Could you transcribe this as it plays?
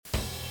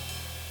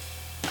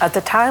At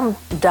the time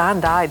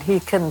Don died, he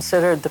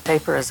considered the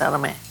paper his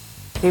enemy.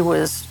 He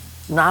was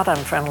not on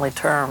friendly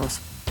terms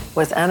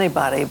with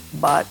anybody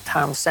but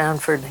Tom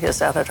Sanford,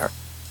 his editor.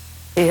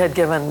 He had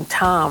given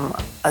Tom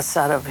a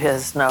set of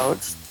his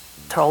notes,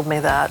 told me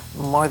that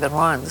more than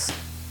once.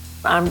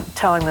 I'm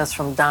telling this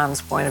from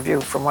Don's point of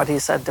view, from what he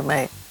said to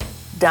me.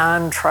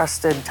 Don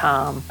trusted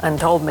Tom and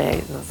told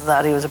me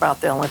that he was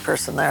about the only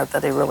person there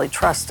that he really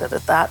trusted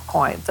at that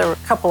point. There were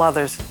a couple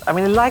others. I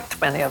mean, he liked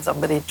many of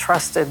them, but he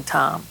trusted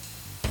Tom.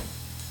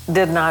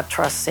 Did not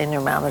trust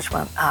senior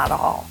management at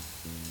all.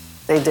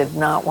 They did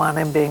not want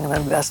him being an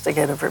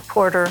investigative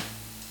reporter.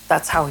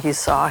 That's how he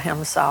saw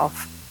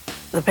himself.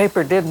 The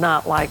paper did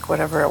not like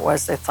whatever it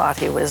was they thought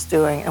he was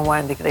doing and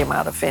wanted to get him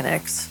out of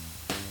Phoenix.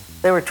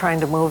 They were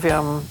trying to move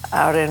him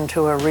out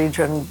into a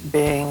region,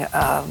 being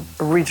a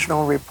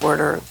regional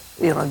reporter,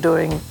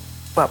 doing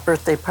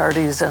birthday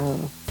parties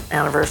and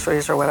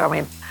anniversaries or whatever.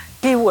 I mean,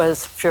 he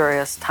was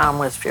furious, Tom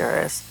was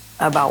furious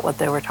about what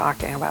they were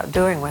talking about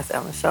doing with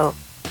him. So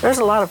there's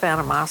a lot of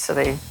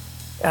animosity,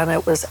 and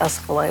it was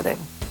escalating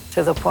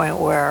to the point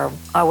where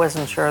I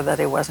wasn't sure that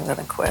he wasn't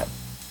going to quit.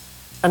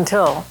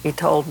 Until he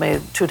told me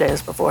 2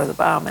 days before the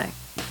bombing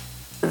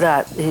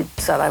that he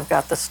said, I've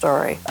got the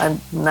story, and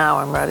now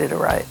I'm ready to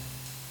write.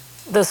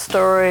 The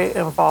story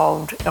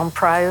involved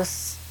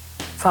emprise,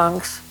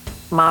 funks,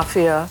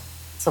 mafia,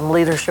 some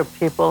leadership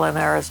people in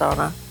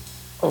Arizona,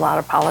 a lot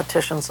of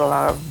politicians, a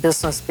lot of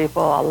business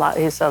people,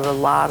 he said a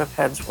lot of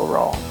heads will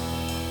roll.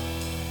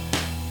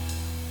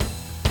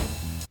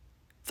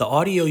 The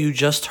audio you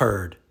just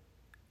heard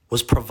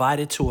was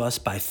provided to us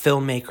by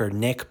filmmaker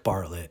Nick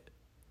Bartlett.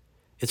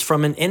 It's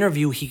from an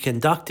interview he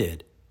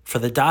conducted for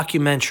the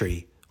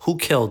documentary Who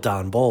Killed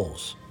Don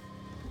Bolles.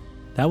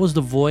 That was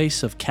the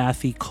voice of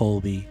Kathy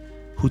Kolbe,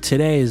 who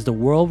today is the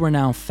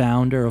world-renowned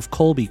founder of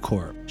Kolbe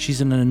Corp. She's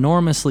an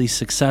enormously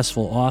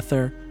successful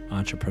author,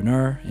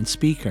 entrepreneur, and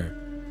speaker.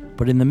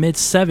 But in the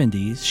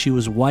mid-70s, she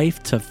was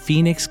wife to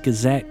Phoenix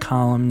Gazette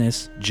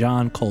columnist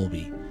John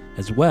Kolbe,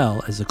 as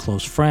well as a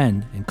close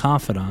friend and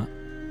confidant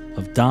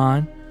of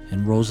Don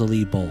and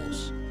Rosalie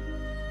Bolles.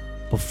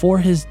 Before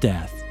his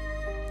death,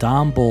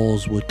 Don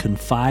Bolles would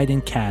confide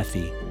in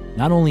Kathy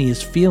not only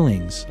his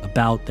feelings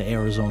about the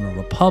Arizona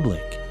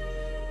Republic,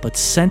 but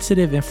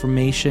sensitive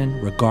information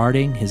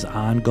regarding his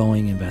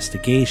ongoing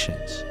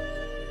investigations.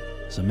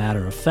 As a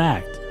matter of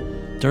fact,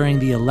 during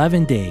the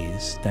 11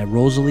 days that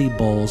Rosalie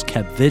Bolles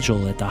kept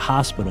vigil at the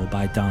hospital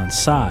by Don's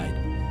side,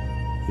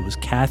 it was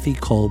Kathy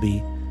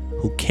Kolbe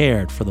who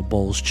cared for the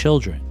Bolles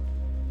children.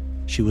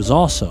 She was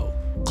also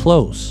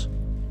close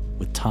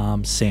with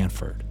Tom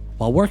Sanford.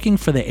 While working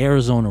for the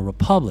Arizona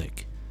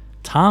Republic,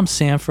 Tom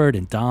Sanford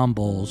and Don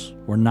Bolles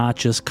were not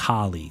just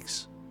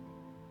colleagues.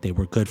 They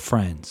were good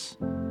friends.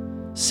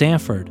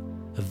 Sanford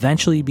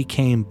eventually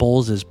became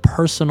Bolles'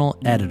 personal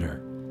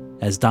editor,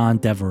 as Don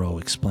Devereaux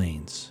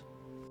explains.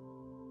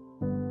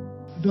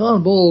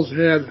 Don Bolles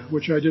had,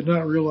 which I did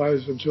not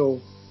realize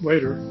until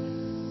later,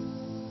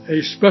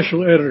 a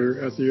special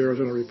editor at the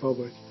Arizona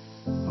Republic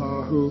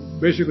who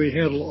basically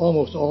handled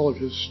almost all of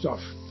his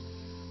stuff.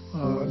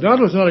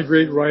 Don was not a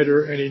great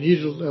writer, and he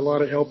needed a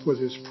lot of help with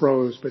his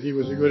prose, but he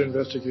was a good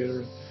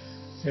investigator.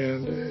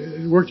 And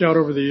it worked out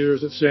over the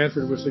years that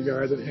Sanford was the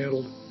guy that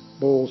handled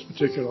Bolles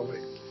particularly.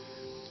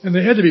 And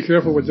they had to be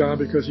careful with Don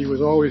because he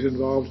was always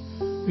involved,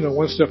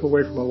 one step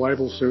away from a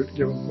libel suit,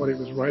 given what he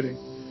was writing.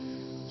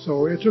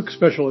 So it took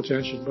special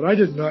attention, but I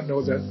did not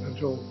know that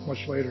until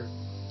much later.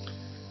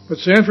 But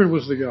Sanford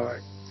was the guy.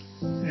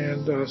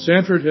 And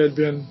Sanford had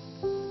been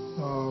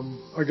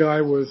a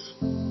guy with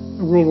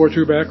a World War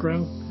II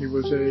background. He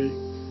was a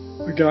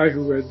guy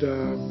who had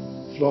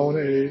flown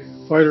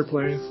a fighter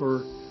plane for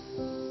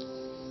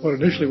what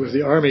initially was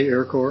the Army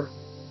Air Corps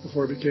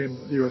before it became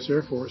the U.S.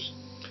 Air Force.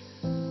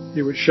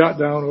 He was shot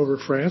down over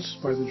France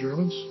by the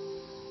Germans.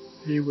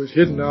 He was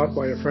hidden out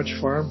by a French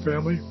farm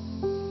family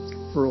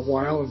for a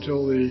while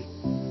until the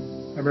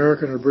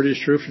American or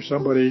British troops or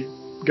somebody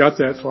got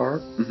that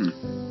far,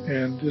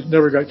 and it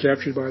never got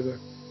captured by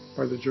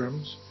the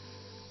Germans.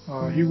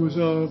 He was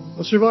a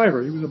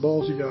survivor. He was a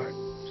ballsy guy.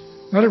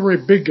 Not a very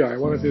big guy.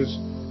 One of his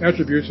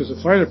attributes as a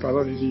fighter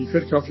pilot is he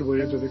fit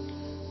comfortably into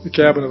the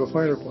cabin of a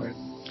fighter plane.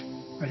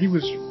 He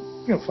was,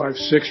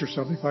 5'6" or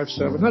something,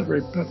 5'7", not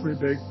very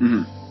big.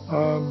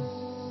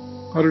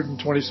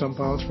 120 some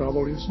pounds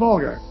probably. A small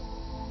guy.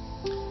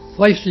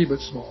 Feisty but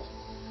small.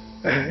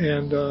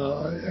 And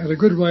a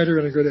good writer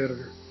and a good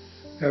editor.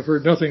 I've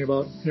heard nothing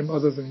about him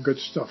other than good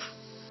stuff.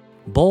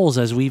 Bolles,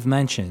 as we've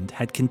mentioned,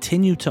 had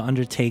continued to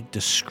undertake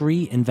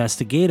discreet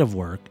investigative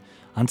work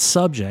on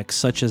subjects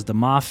such as the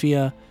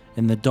mafia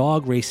and the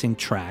dog racing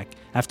track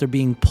after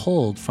being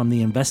pulled from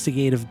the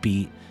investigative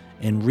beat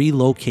and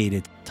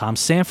relocated. Tom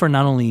Sanford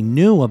not only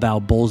knew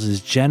about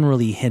Bolles'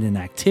 generally hidden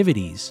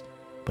activities,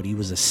 but he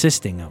was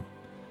assisting him.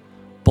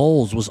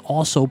 Bolles was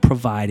also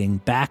providing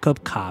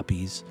backup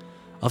copies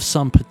of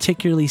some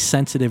particularly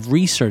sensitive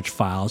research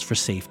files for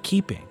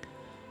safekeeping,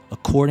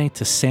 according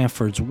to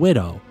Sanford's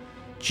widow,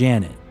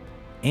 Janet,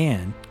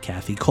 and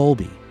Kathy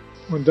Kolbe.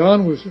 When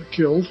Don was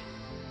killed,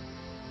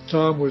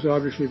 Tom was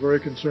obviously very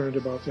concerned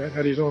about that,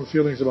 had his own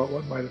feelings about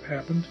what might have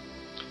happened.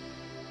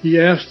 He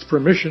asked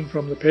permission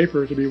from the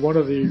paper to be one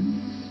of the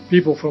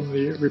people from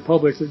the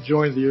Republic that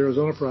joined the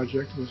Arizona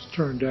Project, was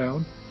turned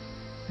down,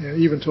 and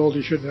even told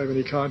he shouldn't have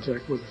any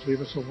contact with us, leave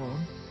us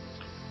alone.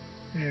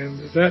 And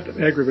that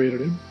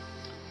aggravated him,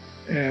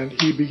 and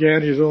he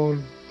began his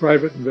own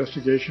private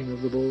investigation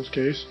of the Bowles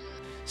case.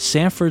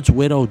 Sanford's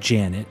widow,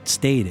 Janet,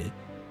 stated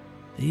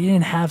that he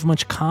didn't have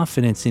much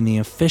confidence in the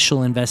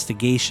official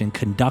investigation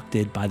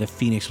conducted by the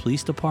Phoenix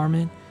Police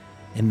Department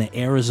and the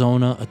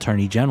Arizona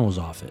Attorney General's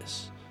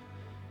office.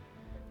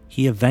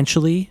 He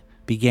eventually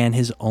began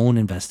his own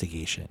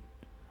investigation.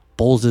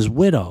 Bowles'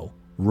 widow,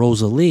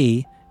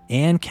 Rosalie,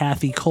 and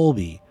Kathy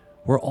Colby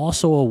were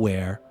also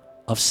aware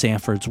of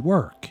Sanford's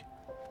work.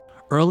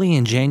 Early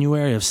in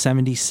January of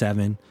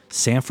 '77,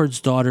 Sanford's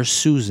daughter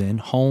Susan,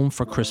 home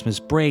for Christmas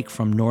break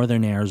from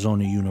Northern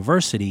Arizona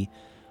University,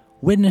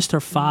 witnessed her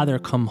father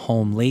come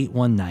home late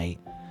one night,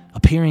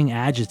 appearing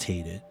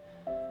agitated.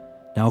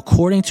 Now,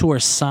 according to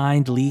her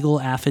signed legal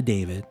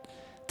affidavit,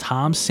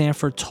 Tom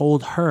Sanford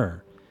told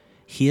her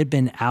he had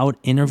been out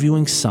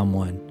interviewing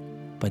someone,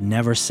 but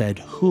never said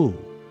who.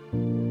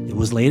 It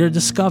was later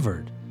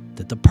discovered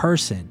that the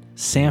person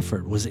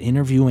Sanford was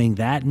interviewing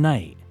that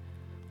night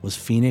was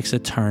Phoenix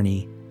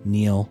attorney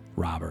Neil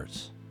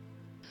Roberts.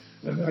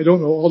 And I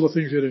don't know all the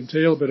things it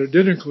entailed, but it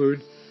did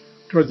include,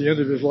 toward the end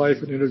of his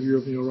life, an interview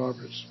of Neil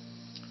Roberts,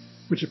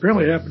 which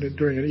apparently happened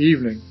during an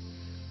evening,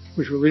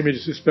 which would lead me to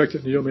suspect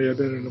that Neil may have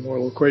been in a more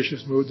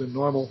loquacious mood than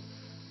normal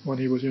when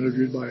he was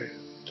interviewed by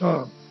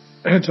Tom.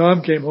 And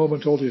Tom came home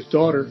and told his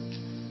daughter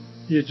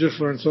he had just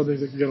learned something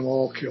that could get them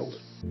all killed.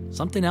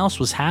 Something else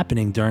was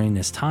happening during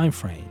this time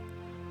frame.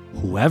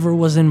 Whoever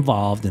was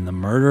involved in the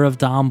murder of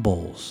Don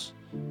Bowles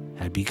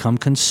had become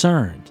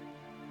concerned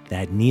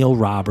that Neil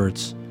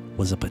Roberts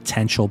was a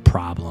potential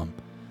problem,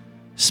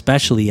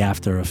 especially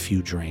after a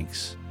few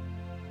drinks.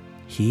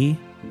 He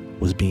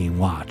was being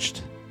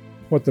watched.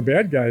 What the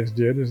bad guys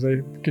did is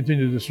they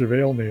continued to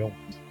surveil Neil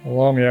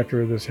long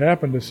after this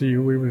happened to see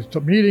who he was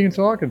meeting and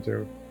talking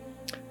to.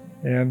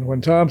 And when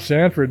Tom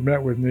Sanford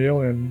met with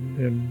Neil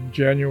in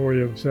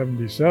January of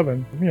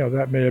 '77,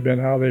 that may have been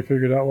how they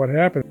figured out what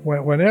happened.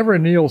 Whenever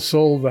Neil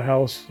sold the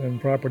house and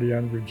property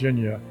on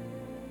Virginia,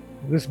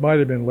 this might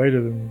have been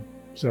later than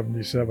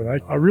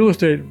 '77. A real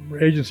estate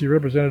agency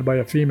represented by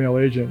a female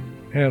agent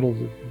handled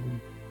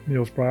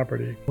Neil's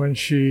property. When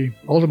she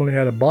ultimately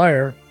had a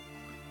buyer,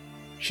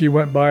 she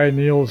went by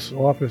Neil's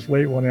office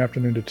late one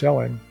afternoon to tell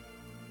him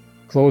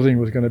closing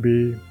was going to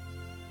be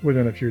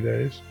within a few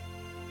days.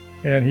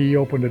 And he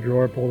opened a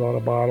drawer, pulled out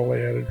a bottle,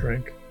 they had a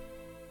drink.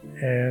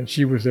 And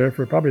she was there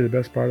for probably the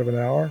best part of an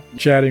hour,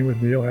 chatting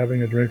with Neil,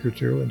 having a drink or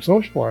two, and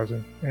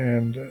socializing.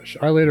 And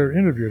I later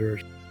interviewed her.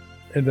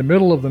 In the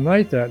middle of the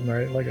night that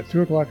night, like at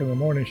 2 o'clock in the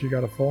morning, she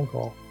got a phone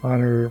call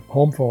on her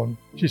home phone.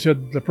 She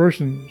said the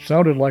person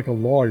sounded like a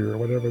lawyer,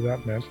 whatever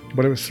that meant,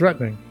 but it was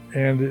threatening.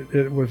 And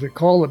it was a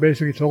call that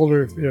basically told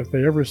her if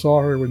they ever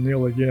saw her with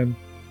Neil again,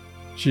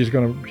 she was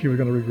going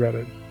to regret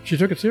it. She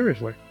took it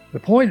seriously. The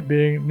point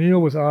being,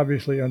 Neil was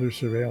obviously under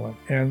surveillance,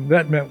 and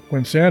that meant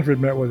when Sanford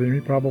met with him, he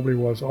probably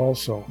was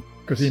also,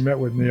 because he met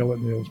with Neil at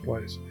Neil's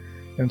place.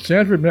 And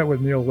Sanford met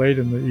with Neil late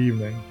in the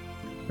evening,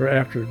 or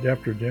after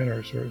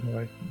dinner,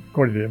 certainly,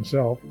 according to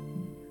himself.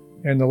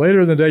 And the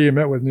later in the day you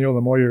met with Neil, the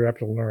more you're apt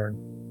to learn,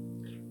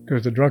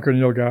 because the drunker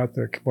Neil got,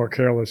 the more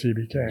careless he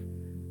became.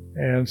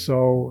 And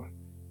so,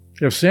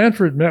 if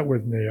Sanford met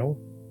with Neil,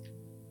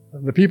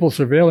 the people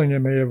surveilling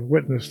him may have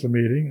witnessed the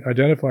meeting,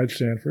 identified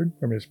Sanford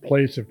from his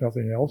place, if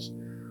nothing else,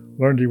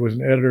 learned he was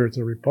an editor at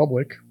the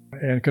Republic,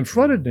 and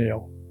confronted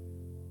Neil.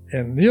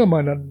 And Neil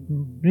might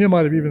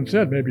have even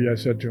said, maybe I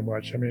said too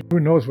much. I mean,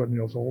 who knows what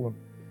Neil told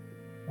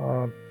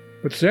him.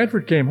 But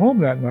Sanford came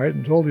home that night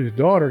and told his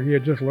daughter he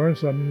had just learned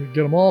something to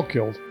get them all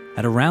killed.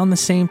 At around the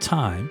same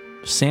time,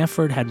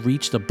 Sanford had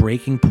reached a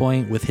breaking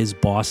point with his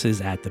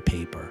bosses at the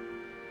paper.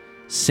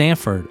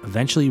 Sanford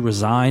eventually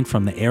resigned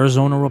from the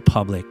Arizona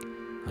Republic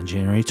on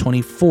January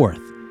 24th,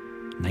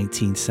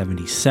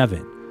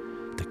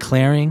 1977,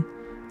 declaring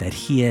that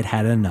he had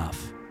had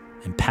enough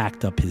and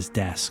packed up his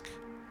desk.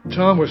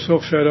 Tom was so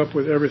fed up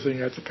with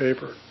everything at the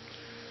paper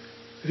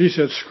that he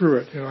said, screw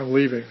it, I'm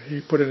leaving. He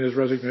put in his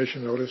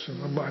resignation notice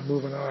and I'm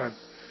moving on.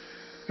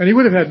 And he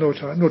would have had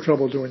no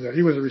trouble doing that.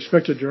 He was a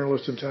respected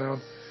journalist in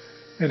town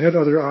and had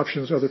other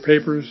options, other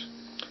papers.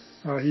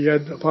 He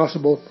had a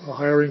possible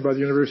hiring by the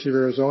University of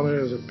Arizona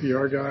as a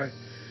PR guy.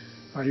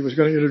 He was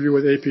going to interview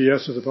with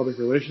APS as a public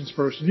relations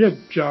person. He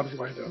had jobs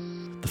lined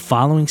up. The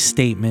following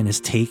statement is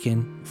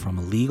taken from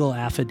a legal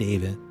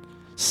affidavit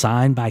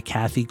signed by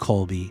Kathy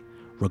Colby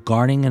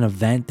regarding an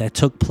event that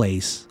took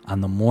place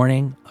on the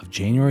morning of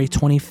January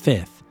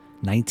 25th,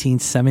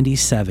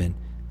 1977,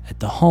 at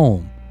the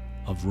home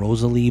of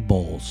Rosalie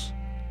Bowles.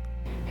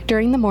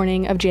 During the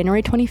morning of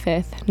January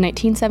 25th,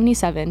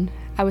 1977,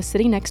 I was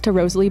sitting next to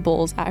Rosalie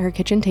Bowles at her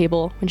kitchen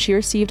table when she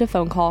received a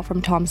phone call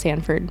from Tom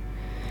Sanford.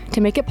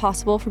 To make it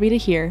possible for me to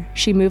hear,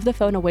 she moved the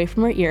phone away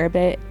from her ear a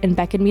bit and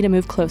beckoned me to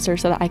move closer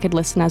so that I could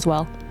listen as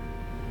well.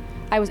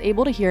 I was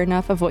able to hear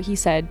enough of what he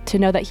said to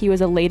know that he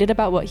was elated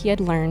about what he had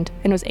learned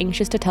and was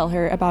anxious to tell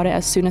her about it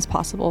as soon as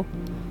possible.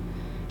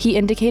 He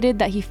indicated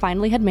that he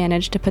finally had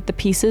managed to put the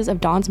pieces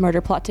of Dawn's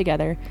murder plot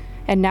together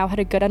and now had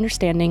a good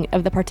understanding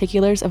of the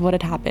particulars of what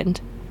had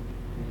happened.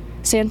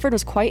 Sanford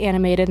was quite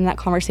animated in that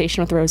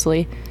conversation with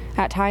Rosalie,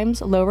 at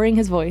times lowering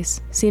his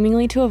voice,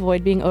 seemingly to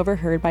avoid being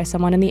overheard by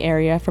someone in the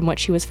area from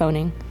which he was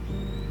phoning.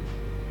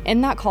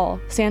 In that call,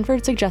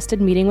 Sanford suggested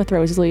meeting with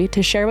Rosalie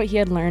to share what he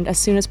had learned as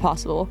soon as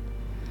possible.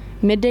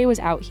 Midday was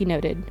out, he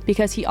noted,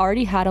 because he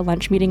already had a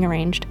lunch meeting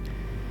arranged.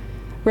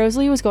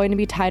 Rosalie was going to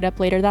be tied up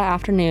later that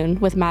afternoon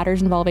with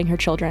matters involving her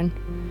children.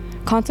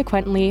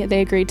 Consequently,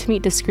 they agreed to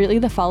meet discreetly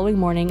the following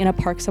morning in a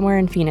park somewhere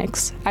in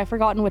Phoenix, I've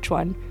forgotten which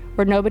one,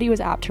 where nobody was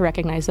apt to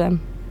recognize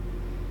them.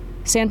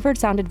 Sanford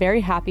sounded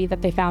very happy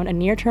that they found a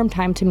near-term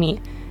time to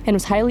meet and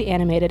was highly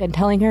animated in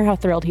telling her how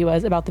thrilled he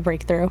was about the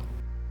breakthrough.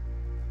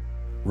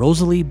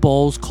 Rosalie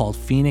Bowles called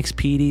Phoenix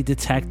PD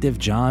Detective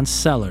John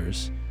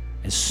Sellers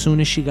as soon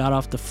as she got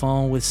off the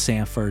phone with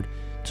Sanford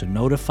to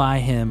notify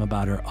him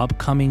about her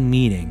upcoming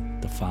meeting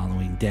the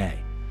following day.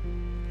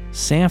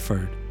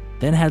 Sanford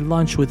then had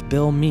lunch with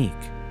Bill Meek,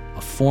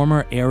 a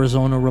former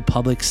Arizona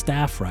Republic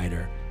staff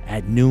writer,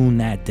 at noon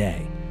that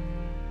day.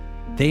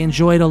 They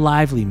enjoyed a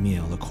lively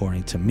meal,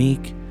 according to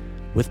Meek,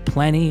 with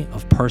plenty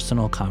of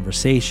personal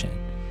conversation.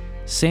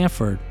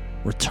 Sanford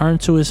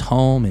returned to his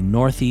home in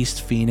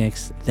Northeast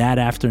Phoenix that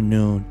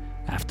afternoon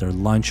after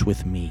lunch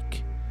with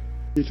Meek.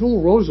 He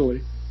told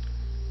Rosalie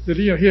that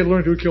he had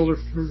learned who killed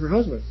her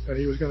husband, and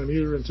he was going to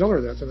meet her and tell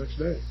her that the next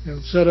day,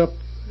 and set up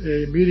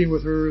a meeting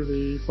with her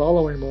the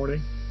following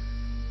morning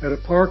at a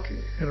park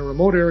in a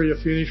remote area of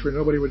Phoenix where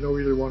nobody would know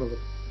either one of them,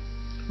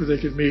 where they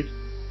could meet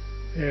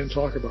and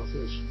talk about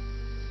this.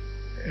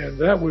 And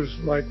that was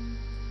like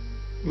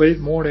late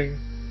morning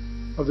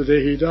of the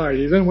day he died.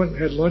 He then went and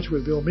had lunch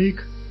with Bill Meek,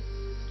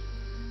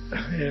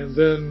 and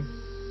then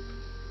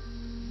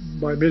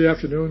by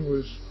mid-afternoon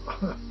was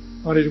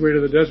on his way to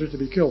the desert to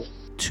be killed.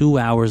 2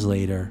 hours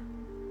later,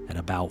 at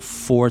about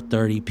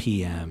 4:30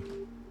 p.m.,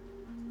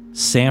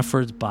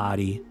 Sanford's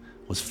body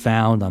was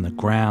found on the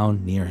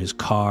ground near his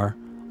car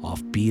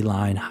off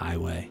Beeline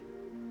Highway.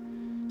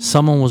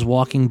 Someone was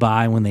walking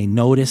by when they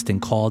noticed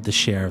and called the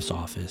sheriff's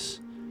office.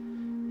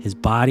 His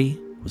body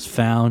was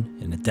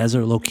found in a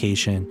desert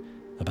location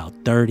about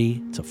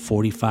 30 to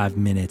 45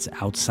 minutes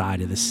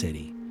outside of the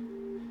city.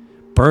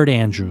 Bert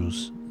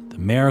Andrews, the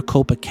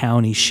Maricopa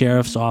County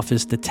Sheriff's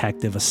Office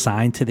detective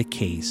assigned to the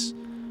case,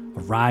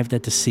 arrived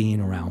at the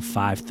scene around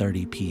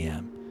 5:30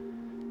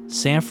 p.m.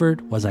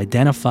 Sanford was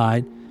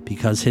identified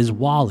because his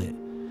wallet,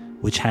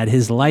 which had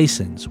his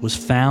license, was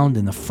found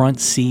in the front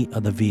seat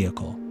of the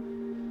vehicle.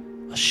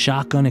 A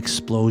shotgun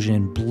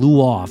explosion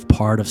blew off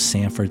part of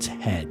Sanford's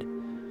head.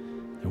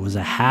 There was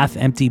a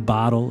half-empty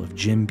bottle of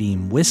Jim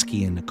Beam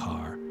whiskey in the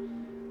car,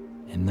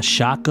 and the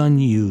shotgun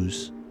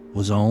used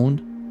was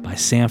owned by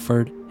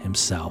Sanford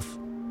himself.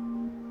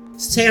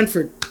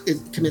 Sanford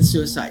commits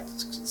suicide,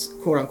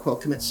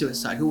 quote-unquote commits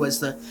suicide, who was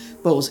the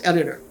Bowles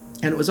editor,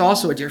 and it was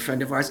also a dear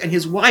friend of ours, and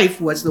his wife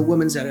was the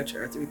woman's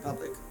editor at the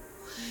Republic.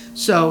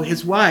 So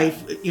his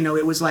wife,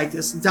 it was like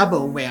this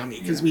double whammy,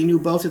 because we knew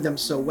both of them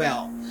so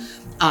well.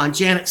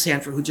 Janet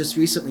Sanford, who just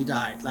recently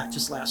died,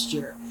 just last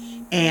year.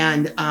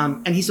 And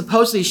he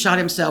supposedly shot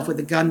himself with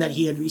a gun that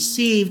he had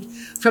received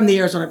from the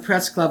Arizona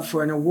Press Club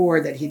for an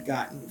award that he'd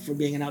gotten for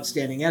being an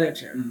outstanding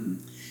editor.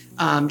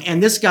 Mm-hmm.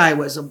 And this guy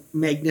was a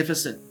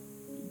magnificent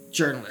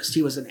journalist.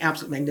 He was an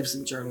absolute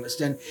magnificent journalist.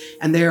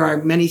 And there are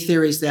many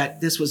theories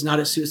that this was not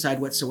a suicide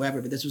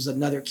whatsoever, but this was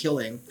another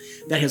killing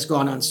that has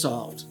gone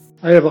unsolved.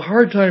 I have a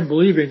hard time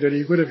believing that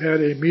he would have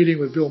had a meeting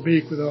with Bill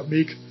Meek without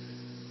Meek,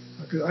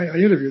 because I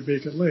interviewed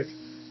Meek at length,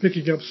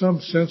 picking up some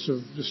sense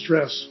of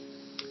distress,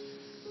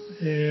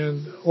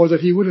 or that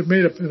he would have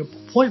made an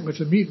appointment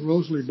to meet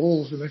Rosalie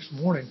Bowles the next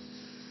morning,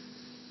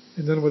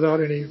 and then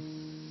without any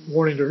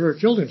warning to her,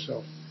 killed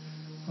himself.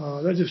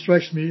 That just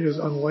strikes me as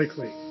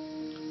unlikely.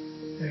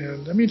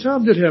 And I mean,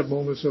 Tom did have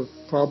moments of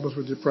problems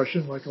with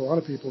depression, like a lot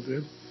of people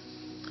did,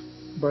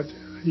 but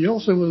he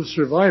also was a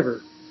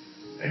survivor.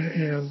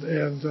 And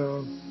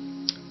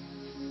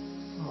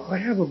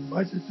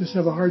I just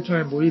have a hard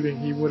time believing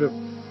he would have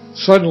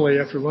suddenly,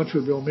 after lunch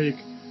with Bill Meek,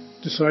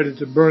 decided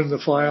to burn the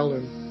file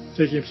and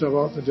take himself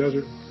out in the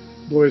desert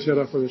and blow his head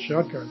off with a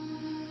shotgun.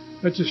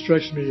 That just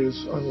strikes me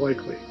as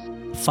unlikely.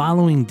 The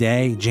following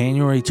day,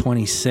 January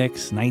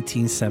 26,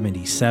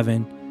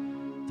 1977,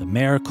 the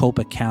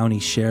Maricopa County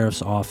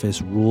Sheriff's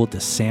Office ruled the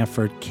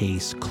Sanford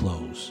case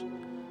closed.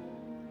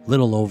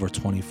 Little over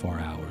 24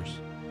 hours.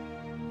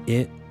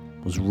 It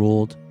was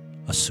ruled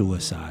a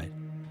suicide.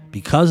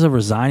 Because of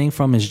resigning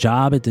from his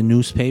job at the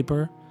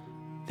newspaper,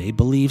 they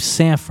believed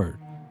Sanford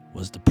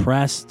was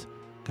depressed,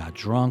 got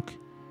drunk,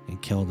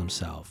 and killed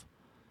himself.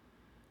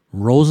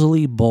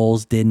 Rosalie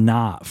Bowles did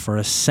not for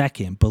a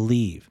second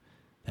believe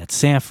that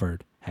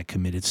Sanford had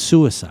committed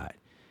suicide.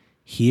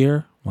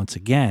 Here, once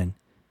again,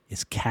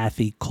 is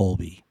Kathy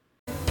Colby.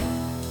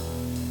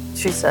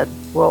 She said,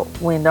 well,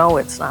 we know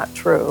it's not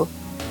true.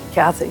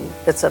 Kathy,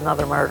 it's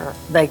another murder.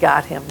 They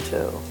got him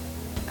too.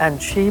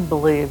 And she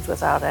believed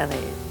without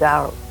any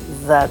doubt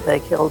that they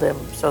killed him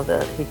so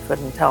that he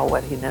couldn't tell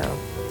what he knew.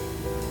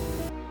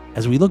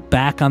 As we look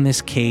back on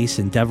this case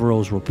in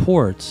Devereaux's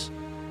reports,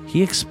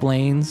 he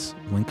explains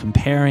when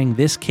comparing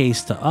this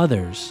case to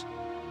others,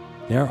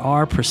 there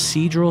are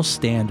procedural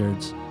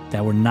standards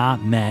that were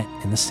not met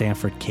in the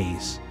Sanford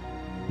case,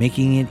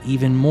 making it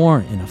even more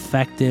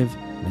ineffective,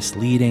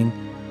 misleading,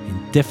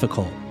 and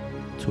difficult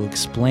to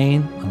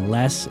explain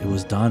unless it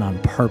was done on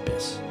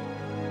purpose.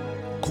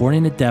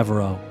 According to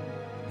Devereaux,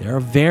 there are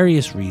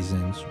various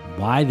reasons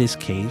why this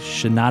case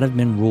should not have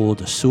been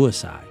ruled a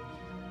suicide.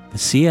 The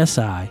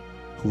CSI,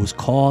 who was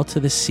called to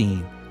the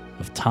scene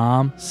of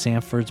Tom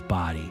Sanford's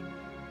body,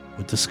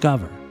 would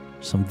discover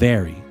some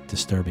very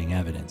disturbing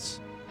evidence.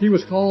 He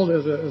was called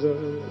as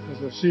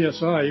a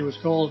CSI. He was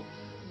called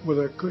with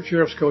a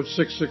Sheriff's Code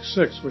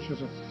 666, which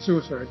is a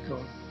suicide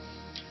code.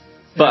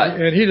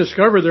 And he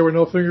discovered there were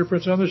no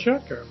fingerprints on the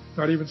shotgun,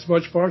 not even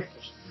smudge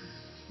partials,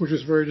 which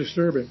is very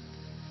disturbing.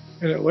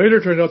 And it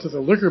later turned out that the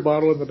liquor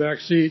bottle in the back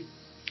seat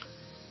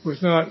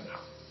was not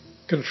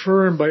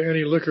confirmed by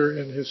any liquor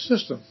in his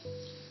system.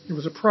 It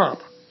was a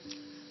prop.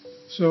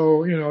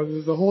 So,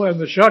 and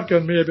the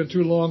shotgun may have been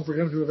too long for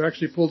him to have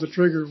actually pulled the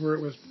trigger where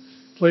it was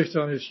placed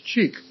on his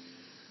cheek.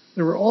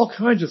 There were all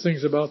kinds of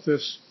things about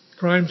this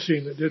crime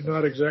scene that did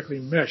not exactly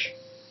mesh.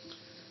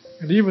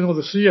 And even though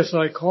the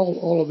CSI called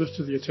all of this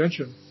to the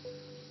attention,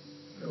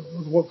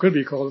 what could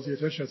be called to the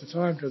attention at the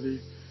time to the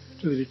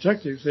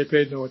detectives, they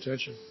paid no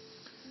attention.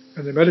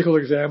 And the medical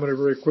examiner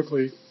very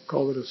quickly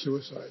called it a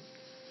suicide.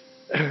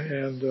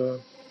 And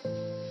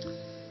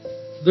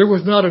there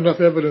was not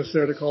enough evidence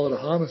there to call it a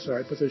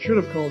homicide, but they should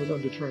have called it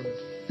undetermined.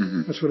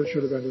 Mm-hmm. That's what it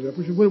should have ended up,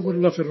 which would have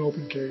left it an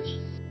open case.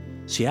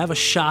 So you have a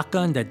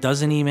shotgun that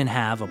doesn't even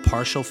have a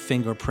partial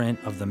fingerprint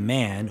of the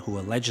man who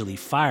allegedly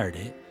fired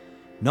it,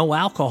 no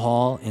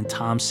alcohol in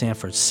Tom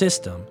Sanford's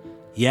system,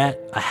 yet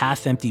a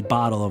half-empty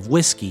bottle of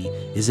whiskey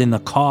is in the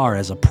car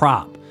as a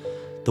prop.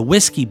 The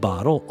whiskey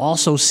bottle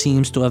also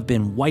seems to have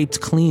been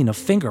wiped clean of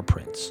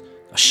fingerprints.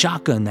 A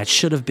shotgun that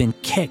should have been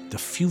kicked a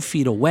few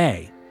feet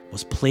away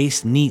was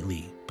placed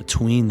neatly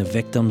between the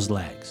victim's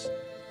legs.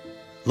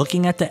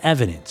 Looking at the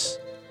evidence,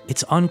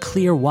 it's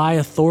unclear why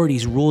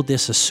authorities ruled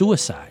this a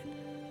suicide.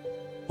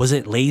 Was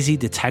it lazy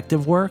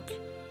detective work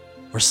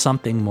or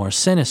something more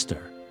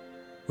sinister?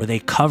 Were they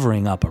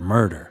covering up a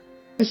murder?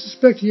 I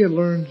suspect he had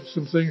learned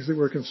some things that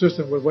were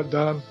consistent with what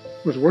Don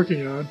was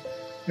working on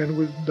and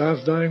with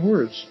Don's dying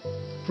words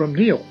from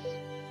Neil,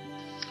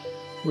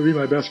 would be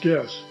my best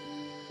guess.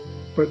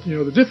 But,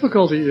 the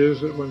difficulty is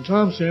that when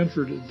Tom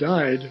Sanford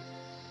died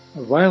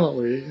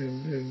violently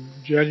in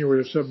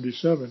January of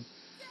 77,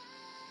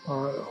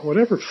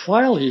 whatever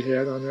file he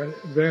had on that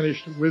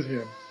vanished with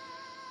him.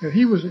 And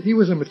he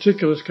was a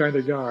meticulous kind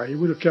of guy. He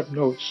would have kept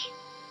notes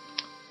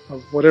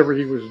of whatever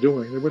he was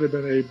doing. There would have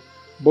been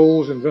a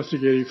Bowles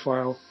investigative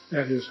file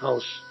at his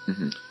house.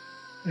 Mm-hmm.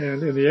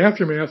 And in the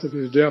aftermath of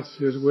his death,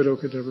 his widow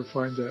could never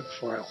find that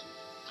file,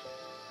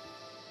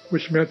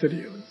 which meant that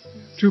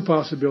two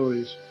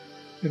possibilities.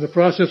 In the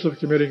process of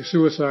committing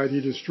suicide, he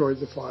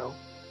destroyed the file.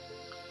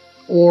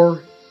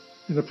 Or,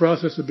 in the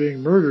process of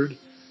being murdered,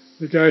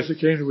 the guys that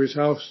came to his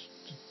house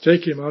to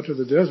take him out to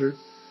the desert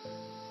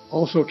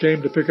also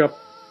came to pick up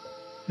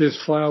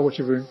his file, which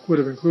would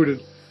have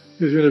included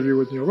his interview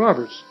with Neil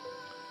Roberts,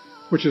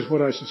 which is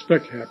what I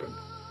suspect happened.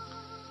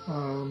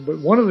 But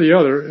one or the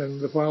other,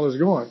 and the file is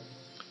gone.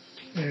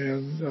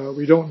 And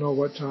we don't know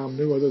what Tom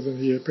knew other than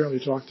he apparently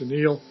talked to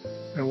Neil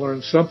and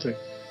learned something.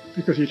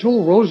 Because he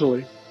told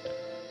Rosalie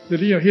that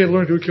he had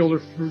learned who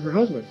killed her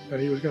husband, and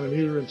he was going to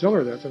meet her and tell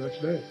her that the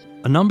next day.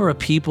 A number of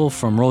people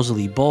from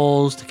Rosalie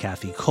Bowles to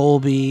Kathy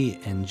Colby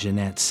and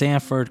Jeanette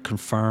Sanford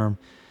confirm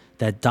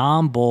that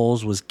Don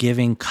Bowles was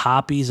giving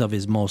copies of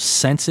his most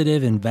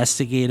sensitive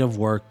investigative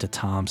work to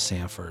Tom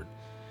Sanford.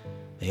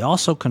 They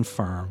also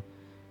confirm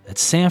that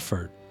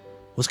Sanford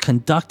was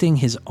conducting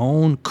his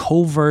own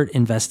covert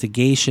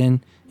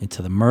investigation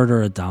into the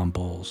murder of Don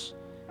Bowles.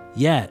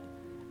 Yet,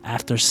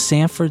 after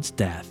Sanford's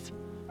death,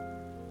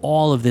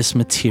 all of this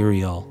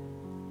material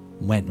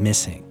went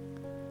missing.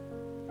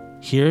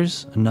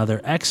 Here's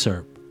another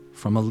excerpt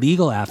from a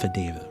legal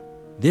affidavit,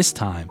 this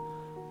time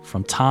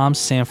from Tom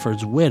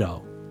Sanford's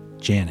widow,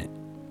 Janet.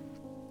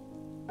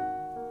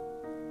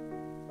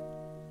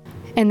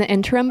 In the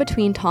interim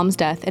between Tom's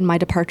death and my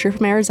departure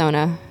from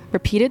Arizona,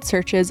 repeated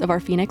searches of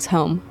our Phoenix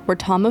home, where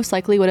Tom most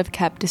likely would have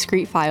kept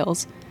discrete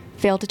files,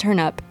 failed to turn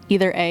up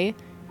either A,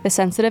 the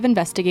sensitive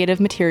investigative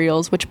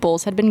materials which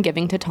Bowles had been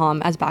giving to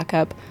Tom as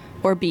backup,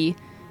 or B,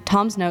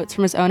 Tom's notes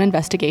from his own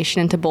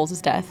investigation into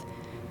Bowles' death.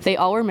 They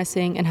all were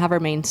missing and have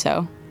remained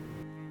so.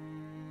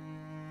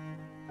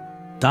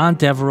 Don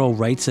Devereaux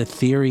writes a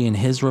theory in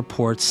his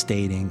report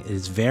stating it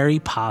is very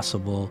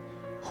possible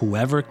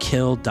whoever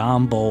killed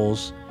Don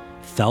Bowles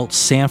felt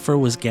Sanford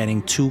was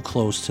getting too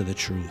close to the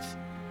truth.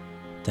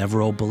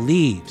 Devereaux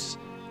believes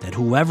that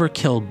whoever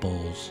killed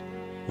Bowles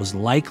was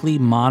likely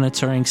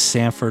monitoring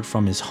Sanford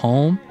from his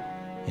home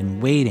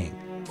and waiting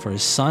for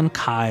his son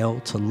Kyle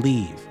to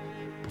leave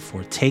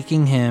before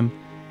taking him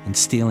in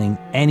stealing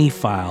any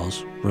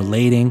files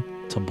relating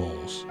to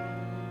Bowles.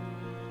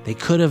 They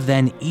could have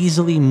then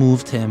easily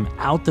moved him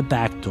out the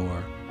back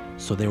door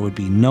so there would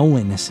be no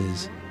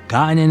witnesses,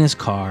 gotten in his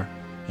car,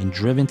 and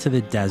driven to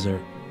the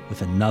desert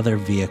with another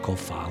vehicle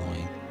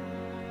following.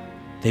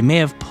 They may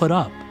have put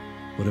up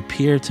what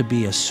appeared to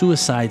be a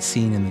suicide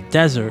scene in the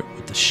desert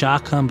with the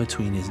shotgun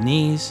between his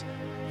knees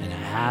and a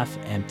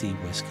half-empty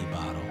whiskey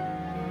bottle.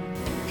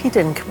 He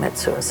didn't commit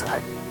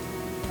suicide.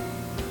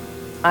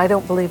 I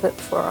don't believe it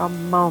for a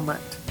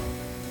moment.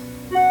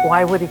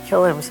 Why would he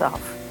kill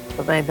himself?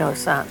 It made no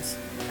sense.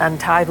 And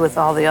tied with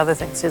all the other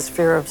things, his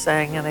fear of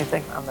saying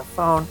anything on the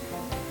phone,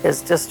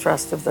 his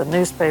distrust of the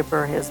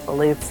newspaper, his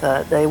belief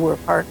that they were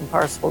part and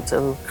parcel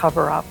to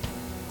cover up.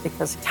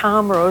 Because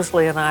Tom,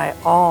 Rosalie, and I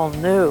all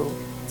knew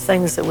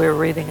things that we were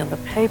reading in the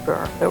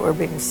paper that were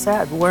being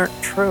said weren't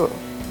true.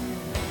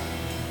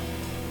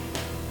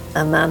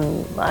 And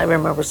then I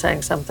remember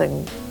saying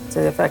something to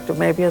the effect of,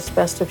 maybe it's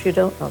best if you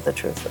don't know the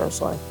truth,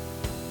 Rosalie.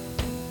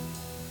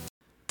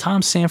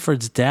 Tom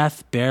Sanford's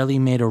death barely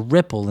made a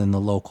ripple in the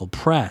local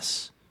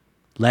press.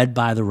 Led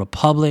by the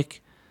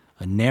Republic,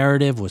 a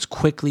narrative was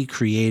quickly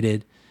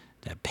created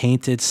that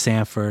painted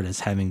Sanford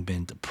as having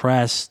been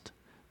depressed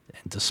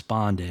and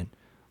despondent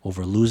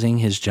over losing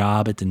his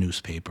job at the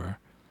newspaper.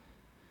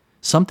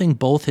 Something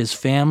both his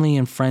family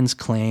and friends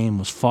claim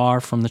was far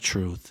from the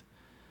truth.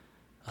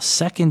 A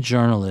second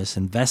journalist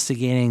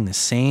investigating the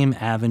same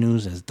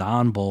avenues as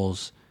Don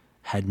Bowles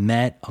had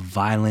met a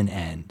violent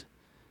end.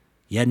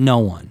 Yet no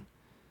one,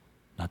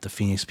 not the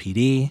Phoenix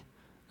PD,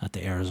 not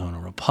the Arizona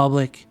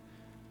Republic,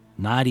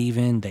 not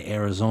even the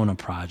Arizona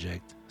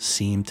Project,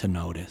 seemed to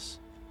notice.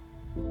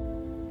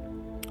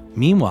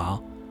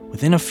 Meanwhile,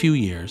 within a few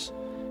years,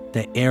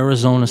 the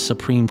Arizona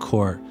Supreme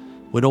Court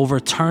would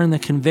overturn the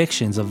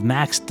convictions of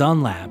Max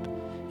Dunlap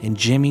and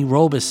Jimmy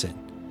Robeson.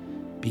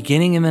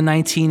 Beginning in the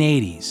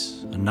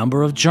 1980s, a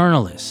number of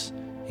journalists,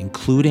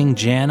 including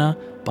Jana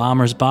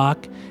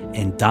Bommersbach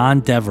and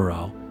Don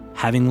Devereaux,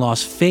 having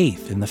lost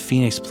faith in the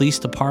Phoenix Police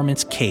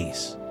Department's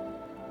case,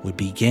 would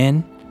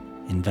begin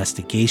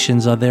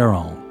investigations of their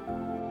own.